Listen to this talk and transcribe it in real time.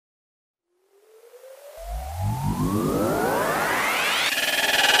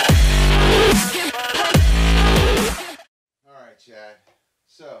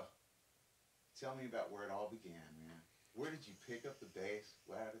So, tell me about where it all began, man. Where did you pick up the bass?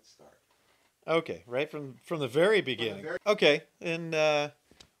 How did it start? Okay, right from the very beginning. Okay, and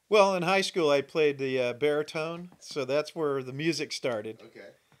well, in high school I played the baritone, so that's where the music started. Okay.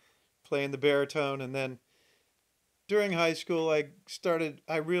 Playing the baritone, and then during high school I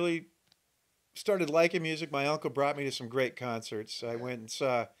really started liking music. My uncle brought me to some great concerts. I went and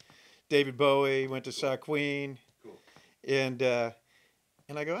saw David Bowie, went to saw Queen, Cool. and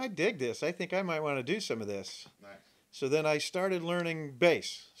I go, I dig this. I think I might want to do some of this. Nice. So then I started learning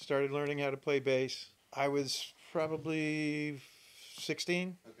bass. Started learning how to play bass. I was probably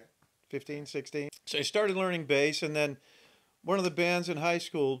 16, Okay. 15, 16. So I started learning bass, and then one of the bands in high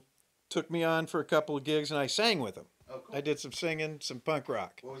school took me on for a couple of gigs, and I sang with them. Oh, cool. I did some singing, some punk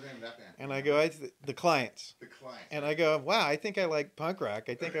rock. What was the name of that band? And I go, The Clients. The Clients. And I go, wow, I think I like punk rock.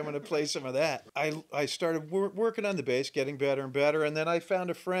 I think I'm going to play some of that. I started working on the bass, getting better and better, and then I found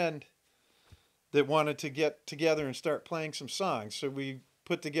a friend that wanted to get together and start playing some songs. So we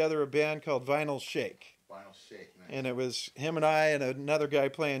put together a band called Vinyl Shake. Vinyl Shake, nice. And it was him and I and another guy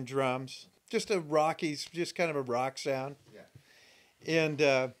playing drums. Just a rocky, just kind of a rock sound.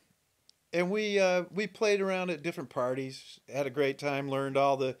 Yeah. And we played around at different parties, had a great time, learned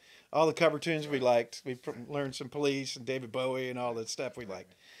all the cover tunes we liked. We learned some Police and David Bowie and all that stuff we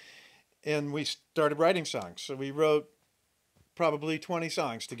liked. And we started writing songs. So we wrote probably 20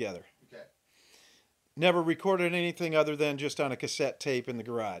 songs together. Okay. Never recorded anything other than just on a cassette tape in the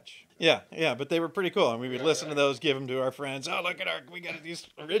garage. Yeah, but they were pretty cool. And we would listen to those, give them to our friends. Oh, look at we got these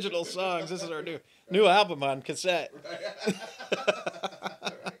original songs. This is our new album on cassette.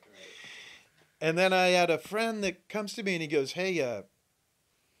 And then I had a friend that comes to me and he goes, hey,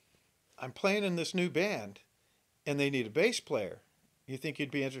 I'm playing in this new band and they need a bass player. You think you'd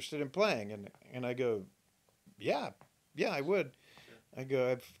be interested in playing? And I go, yeah, I would. Sure. I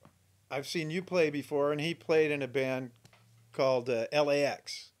go, I've seen you play before, and he played in a band called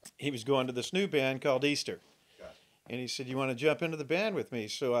LAX. He was going to this new band called Easter. Gotcha. And he said, you want to jump into the band with me?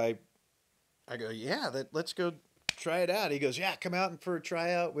 So I go, yeah, let's go try it out. He goes, yeah, come out for a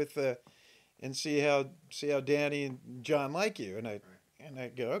tryout with and see how Danny and John like you. And I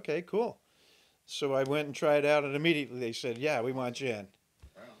go, okay, cool. So I went and tried out, and immediately they said, yeah, we want you in.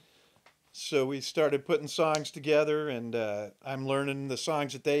 Wow. So we started putting songs together, and I'm learning the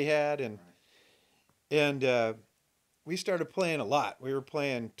songs that they had, and we started playing a lot. We were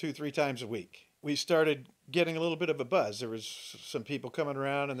playing 2-3 times a week. We started getting a little bit of a buzz. There was some people coming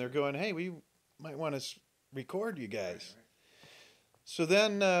around, and they're going, hey, we might want to record you guys. Right. So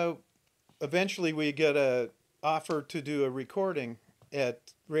then eventually we got an offer to do a recording at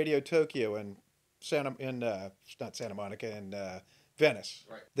Radio Tokyo in not Santa Monica, in Venice.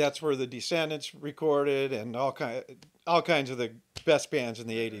 Right. That's where the Descendants recorded, and all kinds of the best bands in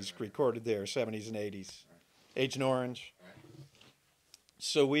the 80s recorded there, 70s and 80s. Right. Agent Orange. Right.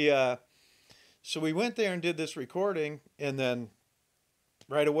 So we went there and did this recording, and then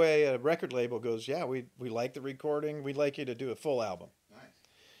right away a record label goes, yeah, we like the recording. We'd like you to do a full album. Nice.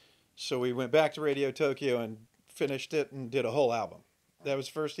 So we went back to Radio Tokyo and finished it and did a whole album. That was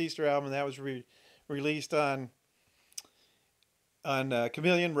the first Easter album. That was released on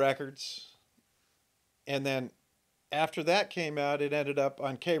Chameleon Records. And then after that came out, it ended up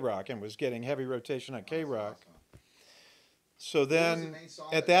on K-Rock and was getting heavy rotation on K-Rock. Awesome. So then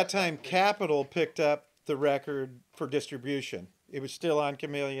at that time, Capitol picked up the record for distribution. It was still on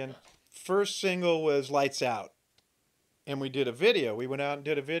Chameleon. First single was Lights Out. And we did a video. We went out and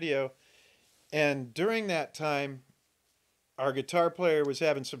did a video. And during that time, our guitar player was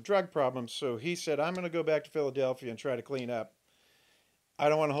having some drug problems, so he said, I'm going to go back to Philadelphia and try to clean up. I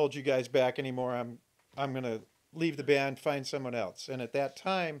don't want to hold you guys back anymore. I'm going to leave the band, find someone else. And at that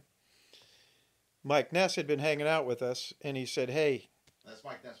time, Mike Ness had been hanging out with us, and he said, hey, that's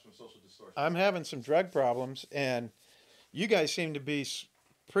Mike Ness from Social Distortion. I'm having some drug problems, and you guys seem to be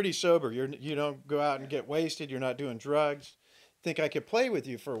pretty sober. You don't go out and get wasted. You're not doing drugs. Think I could play with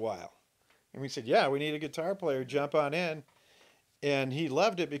you for a while? And we said, yeah, we need a guitar player. Jump on in. And he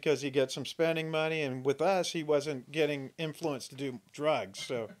loved it because he got some spending money, and with us, he wasn't getting influenced to do drugs.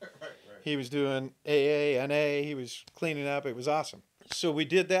 So right. He was doing AA, NA, he was cleaning up. It was awesome. So we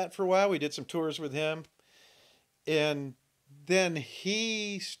did that for a while. We did some tours with him. And then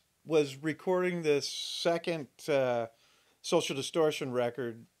he was recording this second Social Distortion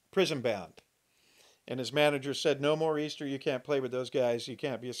record, Prison Bound. And his manager said, no more Easter, you can't play with those guys, you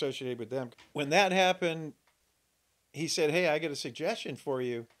can't be associated with them. When that happened, he said, hey, I got a suggestion for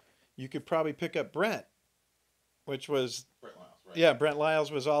you. You could probably pick up Brent, which was... Brent Lyles, right? Yeah, Brent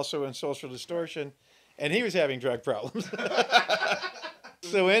Lyles was also in Social Distortion, and he was having drug problems.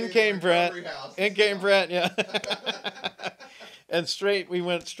 So in came Brent. In came Brent, yeah. And we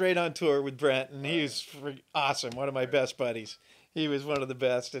went straight on tour with Brent, and he was awesome. One of my best buddies. He was one of the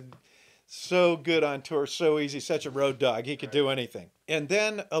best, and so good on tour, so easy, such a road dog. He could do anything. And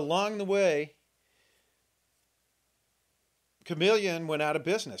then along the way, Chameleon went out of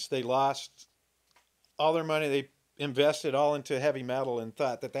business. They lost all their money. They invested all into heavy metal and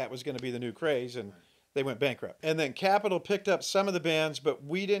thought that that was going to be the new craze, and they went bankrupt. And then Capitol picked up some of the bands, but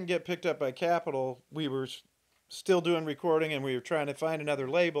we didn't get picked up by Capitol. We were still doing recording, and we were trying to find another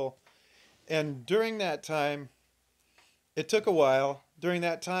label. And during that time, it took a while. During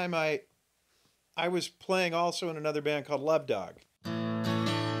that time, I was playing also in another band called Love Dog.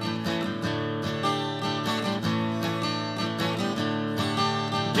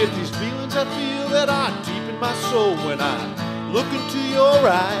 Get these feelings I feel that are deep in my soul when I look into your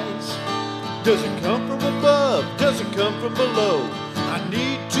eyes. Does it come from above? Does it come from below? I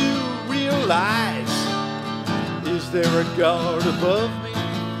need to realize. Is there a God above me?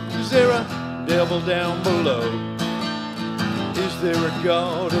 Is there a devil down below? Is there a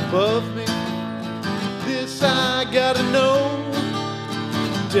God above me? This I gotta know.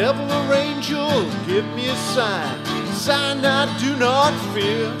 Devil or angel, give me a sign I do not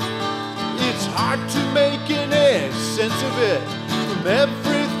fear. It's hard to make any sense of it from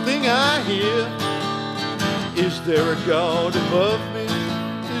everything I hear. Is there a God above me?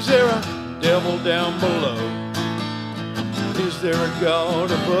 Is there a devil down below? Is there a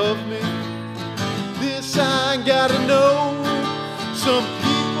God above me? This I gotta know. Some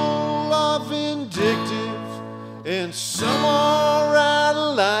people are vindictive and some are out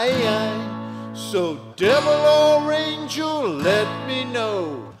of line. So devil or angel, let me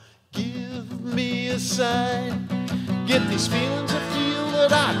know. Give me a sign. Get these feelings I feel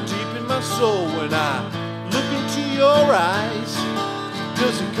that are deep in my soul when I look into your eyes.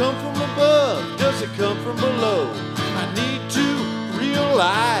 Does it come from above? Does it come from below? I need to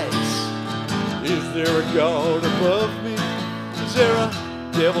realize. Is there a God above me? Is there a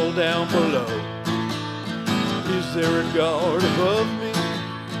devil down below? Is there a God above me?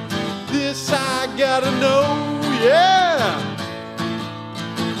 This I gotta know, yeah!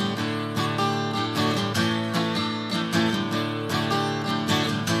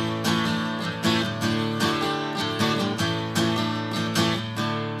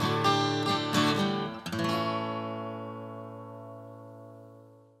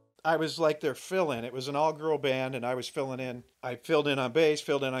 I was like their fill-in. It was an all-girl band, and I was filling in. I filled in on bass,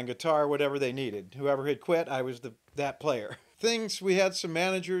 filled in on guitar, whatever they needed. Whoever had quit, I was that player. We had some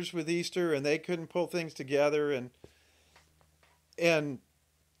managers with Easter, and they couldn't pull things together, and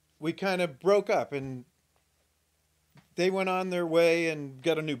we kind of broke up, and they went on their way and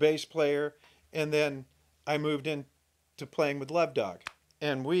got a new bass player, and then I moved into playing with Love Dog.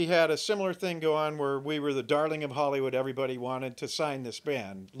 And we had a similar thing go on where we were the darling of Hollywood. Everybody wanted to sign this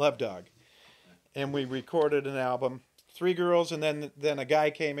band, Love Dog. And we recorded an album, 3 girls, and then a guy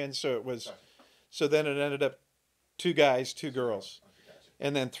came in, so then it ended up 2 guys, 2 girls.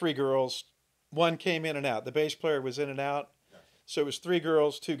 And then 3 girls, 1 came in and out. The bass player was in and out, so it was 3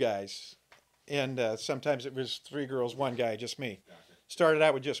 girls, 2 guys. And sometimes it was 3 girls, 1 guy, just me. Started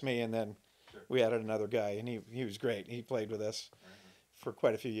out with just me, and then we added another guy, and he was great. He played with us for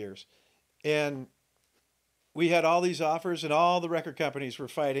quite a few years. And we had all these offers, and all the record companies were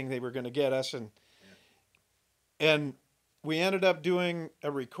fighting. They were going to get us, and we ended up doing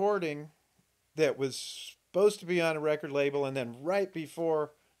a recording that was supposed to be on a record label, and then right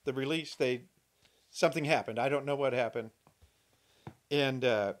before the release, something happened. I don't know what happened.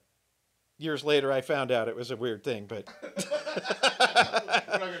 And years later, I found out it was a weird thing, but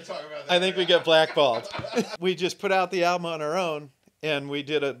We're not going to talk about that. I think we got blackballed. We just put out the album on our own, and we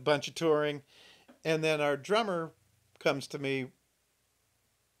did a bunch of touring. And then our drummer comes to me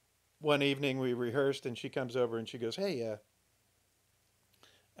one evening. We rehearsed, and she comes over and she goes, "Hey, I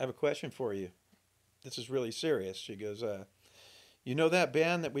have a question for you. This is really serious." She goes, "You know that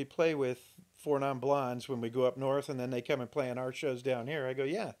band that we play with, Four Non Blondes, when we go up north and then they come and play on our shows down here?" I go,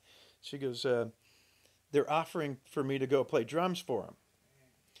 "Yeah." She goes, "They're offering for me to go play drums for them."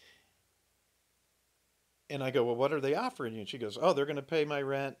 And I go, "Well, what are they offering you?" And she goes, "Oh, they're going to pay my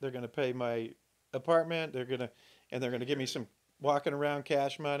rent. They're going to pay my apartment. They're going to give me some walking around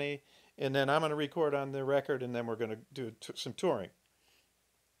cash money. And then I'm going to record on the record, and then we're going to do some touring."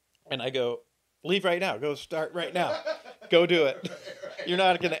 And I go, "Leave right now. Go start right now. Go do it. You're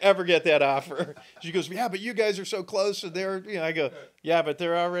not going to ever get that offer." She goes, "Yeah, but you guys are so close." And I go, "Yeah, but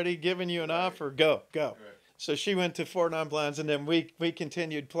they're already giving you an offer. Go." So she went to Four Non Blondes, and then we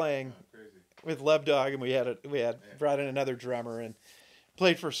continued playing with Love Dog, and we had brought in another drummer, and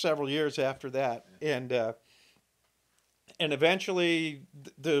played for several years after that, and eventually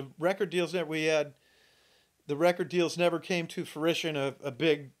the record deals that we had, the record deals never came to fruition. A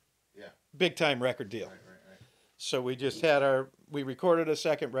big, Yeah. big time record deal. Right. So we just had we recorded a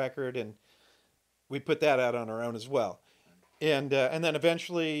second record and we put that out on our own as well, and then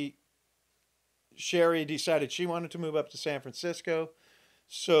eventually Sherry decided she wanted to move up to San Francisco.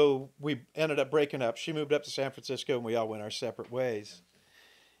 So we ended up breaking up. She moved up to San Francisco and we all went our separate ways.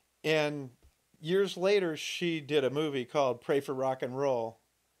 And years later, she did a movie called Pray for Rock and Roll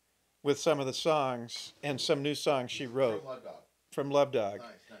with some of the songs and some new songs she wrote from Love Dog.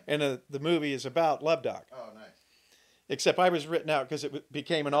 Nice. And the movie is about Love Dog. Oh, nice. Except I was written out because it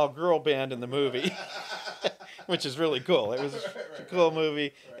became an all-girl band in the movie, which is really cool. It was a cool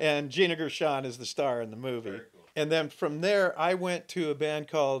movie. Right. And Gina Gershon is the star in the movie. Very cool. And then from there, I went to a band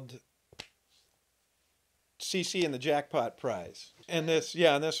called CC and the Jackpot Prize. And this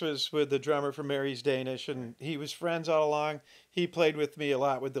was with the drummer from Mary's Danish, and he was friends all along. He played with me a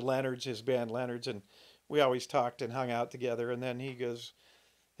lot with the Leonards, his band Leonards, and we always talked and hung out together. And then he goes,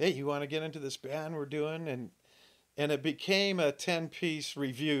 "Hey, you want to get into this band we're doing?" And it became a 10-piece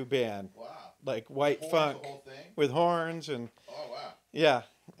review band. Wow. Like white Horns, funk the whole thing? with horns and Oh, wow. yeah,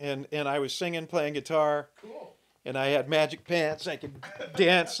 and I was singing, playing guitar. Cool. And I had magic pants. I could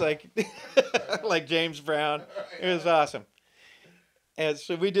dance like like James Brown. It was awesome. And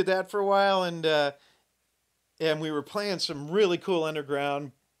so we did that for a while, and we were playing some really cool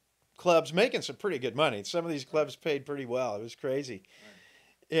underground clubs, making some pretty good money. Some of these clubs paid pretty well. It was crazy.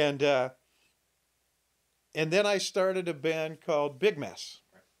 Right. And then I started a band called Big Mess.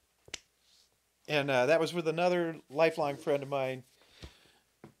 And that was with another lifelong friend of mine,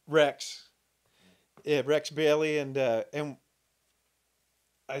 Rex. Yeah, Rex Bailey, and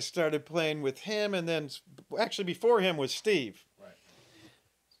I started playing with him, and then actually before him was Steve. Right.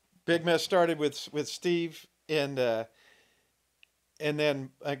 Big Mess started with Steve, and then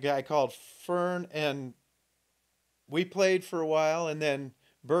a guy called Fern, and we played for a while, and then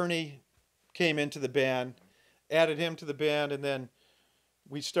Bernie came into the band, added him to the band, and then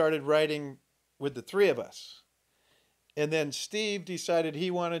we started writing with the three of us. And then Steve decided he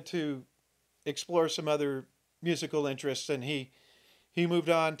wanted to explore some other musical interests, and he moved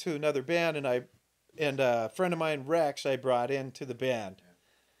on to another band, and a friend of mine, Rex, I brought into the band. Yeah.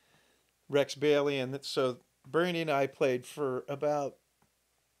 Rex Bailey, and so Bernie and I played for about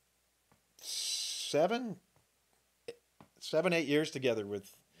 7, 8 years together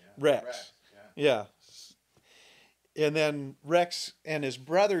with Rex. Yeah. Yeah. And then Rex and his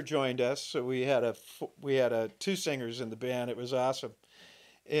brother joined us, so we had two singers in the band. It was awesome.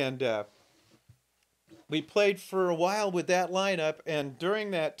 And we played for a while with that lineup, and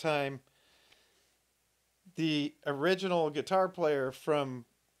during that time, the original guitar player from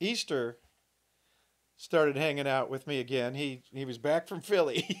Easter started hanging out with me again. He was back from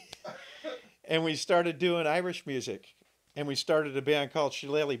Philly, and we started doing Irish music, and we started a band called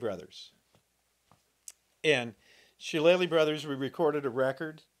Shillelagh Brothers. And Shillelagh Brothers, we recorded a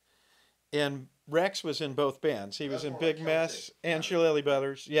record, and Rex was in both bands. He was in Big Mess and Shillelagh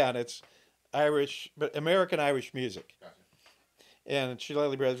Brothers. Yeah, and it's Irish, but American Irish music. Gotcha. And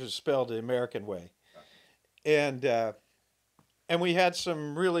Shillelagh Brothers is spelled the American way. Gotcha. And we had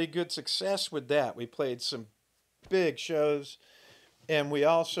some really good success with that. We played some big shows, and we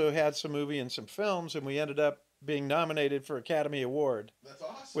also had some movie and some films, and we ended up being nominated for Academy Award That's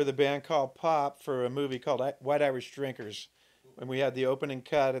awesome. with a band called Pop for a movie called White Irish Drinkers, when we had the opening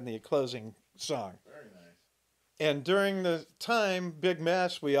cut and the closing song. Very nice. And during the time, Big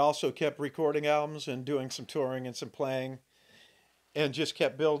Mess, we also kept recording albums and doing some touring and some playing, and just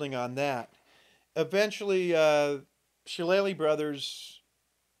kept building on that. Eventually, Shillelagh Brothers,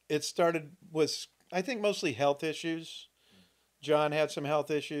 it started with, I think, mostly health issues. John had some health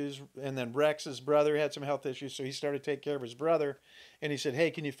issues, and then Rex's brother had some health issues, so he started to take care of his brother. And he said,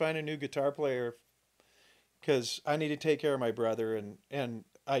 "Hey, can you find a new guitar player? Because I need to take care of my brother, and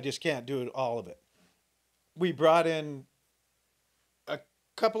I just can't do all of it." We brought in a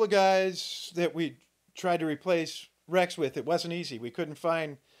couple of guys that we tried to replace Rex with. It wasn't easy. We couldn't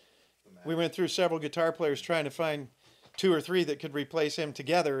find, we went through several guitar players trying to find 2 or 3 that could replace him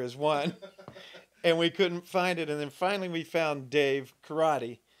together as one. And we couldn't find it. And then finally we found Dave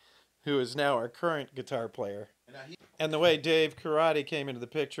Karate, who is now our current guitar player. And the way Dave Karate came into the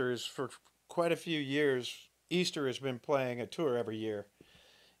picture is for quite a few years, Easter has been playing a tour every year.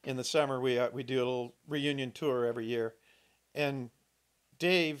 In the summer, we do a little reunion tour every year. And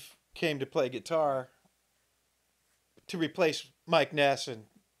Dave came to play guitar to replace Mike Ness. And,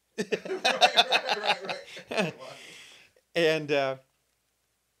 right. and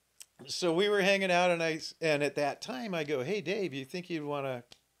So we were hanging out, and at that time I go, "Hey Dave, you think you'd want to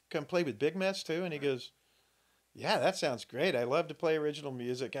come play with Big Mess too?" And he goes, "Yeah, that sounds great. I love to play original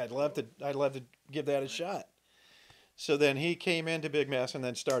music. I'd love to give that a shot." So then he came into Big Mess and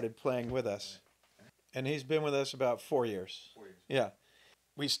then started playing with us. And he's been with us about 4 years. 4 years. Yeah.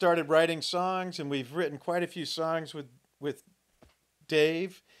 We started writing songs, and we've written quite a few songs with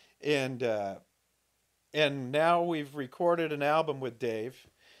Dave, and now we've recorded an album with Dave,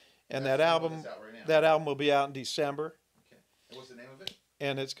 and That's that the one album that's out right now. that album will be out in December, Okay. And what's the name of it?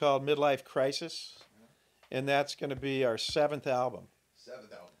 and it's called Midlife Crisis, and that's going to be our 7th album.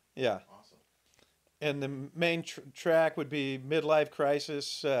 7th album. Yeah. Awesome. And the main track would be Midlife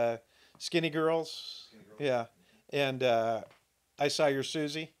Crisis, Skinny Girls. Skinny Girl. Yeah. And I Saw Your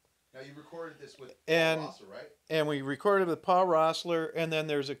Susie. Now you recorded this with And- Paul Rosser, right? And we recorded with Paul Rossler, and then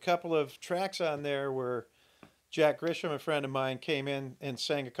there's a couple of tracks on there where Jack Grisham, a friend of mine, came in and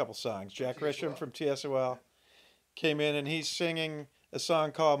sang a couple songs. Jack Grisham from TSOL came in, and he's singing a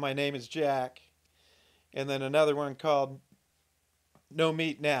song called My Name is Jack, and then another one called No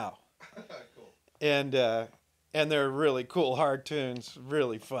Meat Now. Cool. And they're really cool, hard tunes,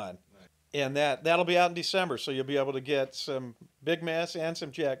 really fun. Nice. And that'll be out in December, so you'll be able to get some Big Mess and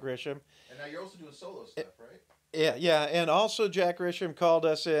some Jack Grisham. And now you're also doing solo stuff, right? Yeah, and also Jack Grisham called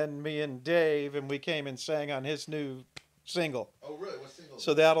us in, me and Dave, and we came and sang on his new single. Oh, really? What single?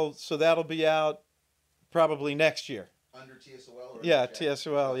 So that'll be out probably next year. Under TSOL? Or Yeah, under Jack?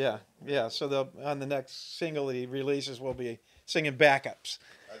 TSOL. Yeah. So on the next single he releases, we'll be singing backups.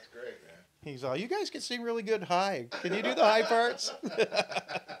 That's great, man. He's all, "You guys can sing really good high. Can you do the high parts?"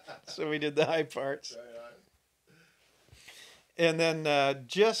 So we did the high parts. Right on. And then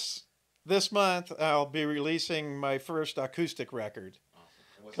just this month, I'll be releasing my first acoustic record Awesome.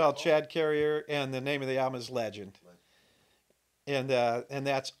 And what's called that Chad Carrier, and the name of the album is Legend. And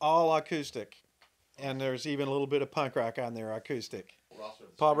that's all acoustic. And there's even a little bit of punk rock on there, acoustic. Rosser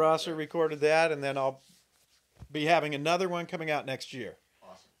of the Paul Spring, Rosser right? recorded that, and then I'll be having another one coming out next year.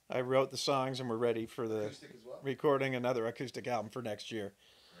 Awesome. I wrote the songs, and we're ready for the Acoustic as well? recording another acoustic album for next year.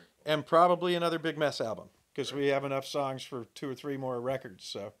 Very cool. And probably another Big Mess album, because we have enough songs for 2 or 3 more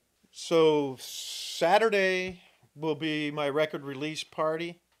records. So Saturday will be my record release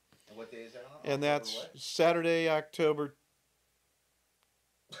party, And what day is that on? and October that's what? Saturday,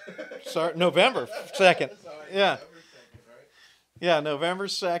 November 2nd. Sorry, Yeah. November 2nd, right? Yeah, November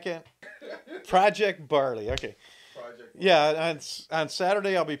 2nd. Project Barley. Okay. Project. Yeah, on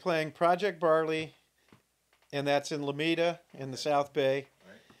Saturday I'll be playing Project Barley, and that's in Lomita in the South Bay,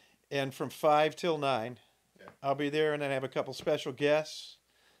 Right. and from 5 till 9. Okay. I'll be there, and then I have a couple special guests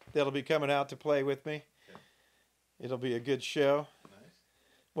that'll be coming out to play with me. Okay. It'll be a good show. Nice.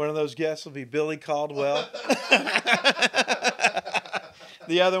 One of those guests will be Billy Caldwell.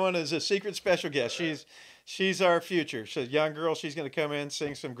 The other one is a secret special guest. She's our future. She's a young girl. She's going to come in,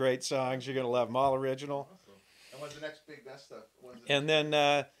 sing some great songs. You're going to love them, all original. Awesome. And when's the next Big Mess stuff? When's it? And then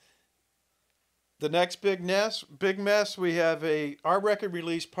the next Big Mess, we have our record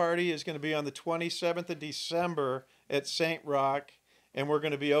release party is going to be on the 27th of December at St. Rock, and we're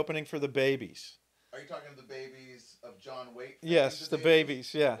going to be opening for the Babies. Are you talking the Babies of John Waite? Yes, the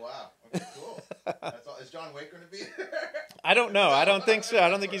Babies, yeah. Wow. Okay, cool. That's all. Is John Waite going to be there? I don't know. I don't think so. I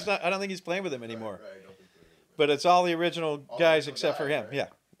don't think he's playing with them anymore. Right, I don't think so either. But it's all the original All the guys original except for guys, him. right? Yeah,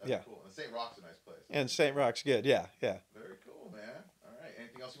 That's yeah. cool. And St. Rock's a nice place. And St. Rock's good. Yeah. Very cool, man. All right.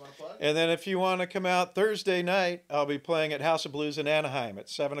 Anything else you want to plug? And then if you want to come out Thursday night, I'll be playing at House of Blues in Anaheim at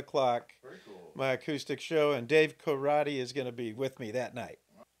 7 o'clock. Very cool. My acoustic show, and Dave Corradi is going to be with me that night.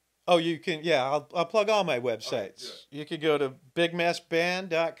 Oh, you can, yeah, I'll plug all my websites. Okay, You can go to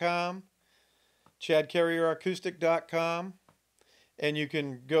bigmessband.com, chadcarrieracoustic.com, and you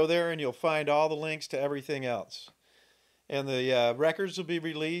can go there and you'll find all the links to everything else. And the records will be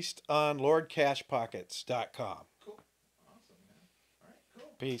released on lordcashpockets.com. Cool. Awesome, man. All right,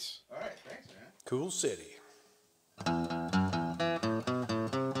 cool. Peace. All right, thanks, man. Cool City.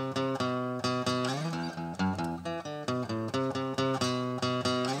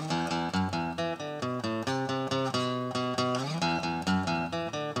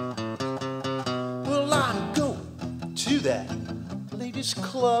 Well, I go to that latest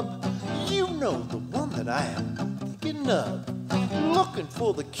club. You know, the one that I am thinking of. Looking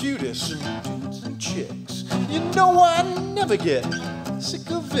for the cutest dudes and chicks. You know I never get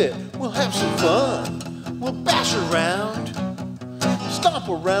sick of it. We'll have some fun. We'll bash around, stomp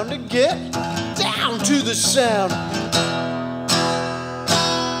around and get down to the sound.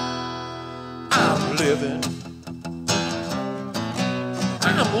 I'm living.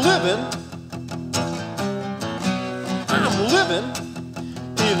 I'm living. I'm living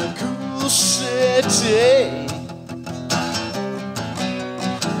in a cool city.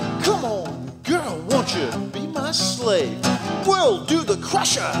 Come on, girl, won't you be my slave? We'll do the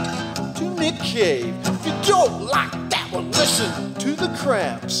crusher to Nick Cave. If you don't like that one, listen to the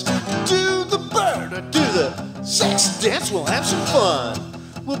Cramps. Do the bird or do the sex dance, we'll have some fun.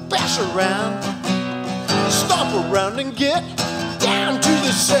 We'll bash around, stomp around and get down to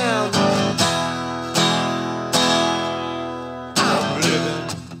the sound.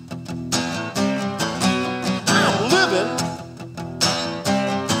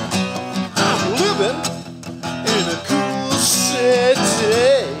 I'm living in a cool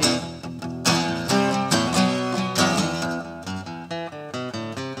city.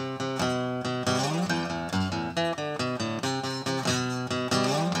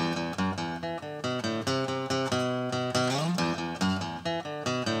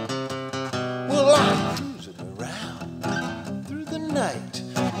 Well, I'm cruising around through the night,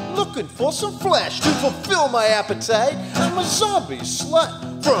 looking for some flesh to fulfill my appetite. I'm a zombie slut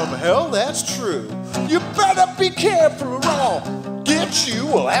from hell, that's true. You better be careful or I'll get you.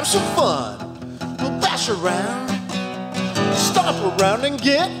 We'll have some fun. We'll bash around, stomp around and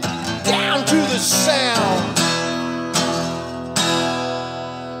get down to the sound.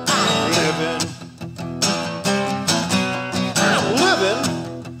 I'm living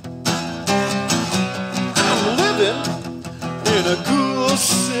in a cool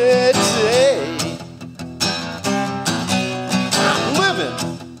city.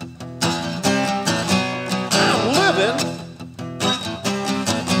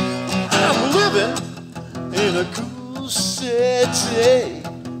 I'm living in a cool city.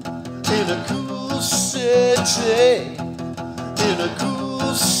 In a cool city. In a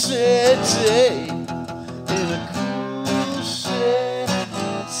cool city.